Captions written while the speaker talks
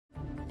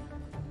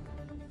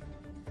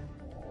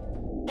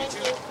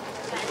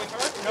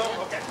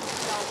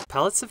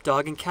Pallets of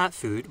dog and cat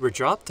food were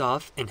dropped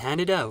off and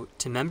handed out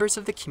to members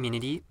of the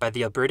community by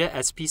the Alberta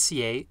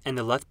SPCA and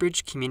the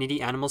Lethbridge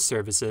Community Animal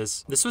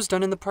Services. This was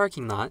done in the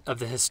parking lot of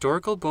the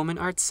historical Bowman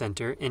Arts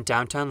Centre in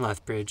downtown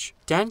Lethbridge.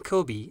 Dan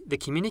Kobe, the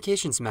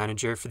communications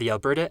manager for the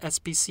Alberta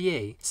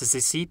SPCA, says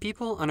they see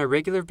people on a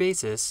regular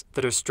basis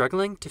that are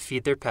struggling to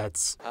feed their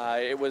pets.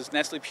 It was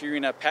Nestle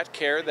Purina Pet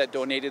Care that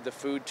donated the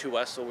food to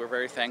us, so we're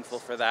very thankful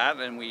for that.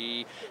 And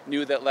we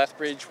knew that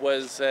Lethbridge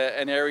was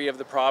an area of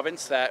the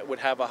province that would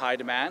have a high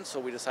demand, so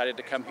we decided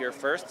to come here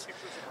first.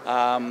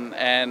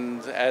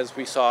 And as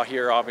we saw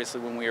here,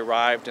 obviously, when we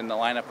arrived in the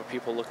lineup of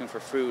people looking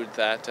for food,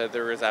 that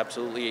there is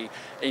absolutely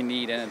a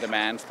need and a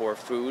demand for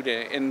food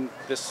in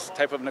this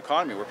type of an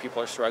economy where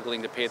people are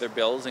struggling to pay their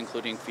bills,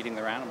 including feeding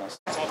their animals.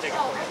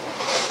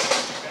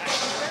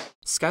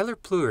 Skylar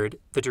Pleward,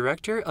 the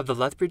director of the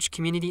Lethbridge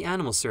Community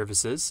Animal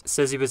Services,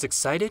 says he was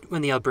excited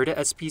when the Alberta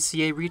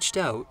SPCA reached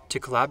out to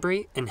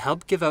collaborate and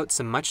help give out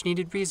some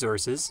much-needed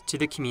resources to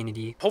the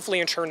community. Hopefully,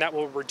 in turn, that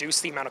will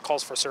reduce the amount of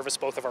calls for service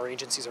both of our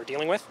agencies are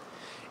dealing with,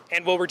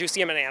 and will reduce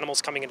the amount of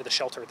animals coming into the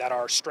shelter that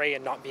are stray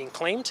and not being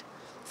claimed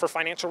for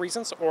financial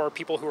reasons, or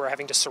people who are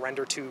having to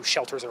surrender to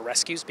shelters or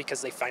rescues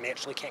because they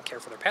financially can't care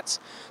for their pets.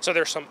 So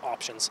there's some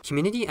options.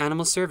 Community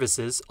Animal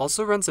Services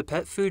also runs a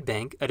pet food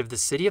bank out of the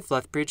City of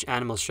Lethbridge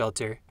Animal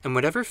Shelter, and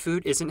whatever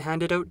food isn't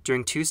handed out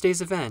during Tuesday's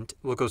event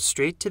will go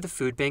straight to the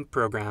food bank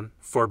program.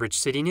 For Bridge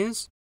City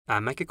News,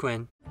 I'm Micah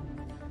Quinn.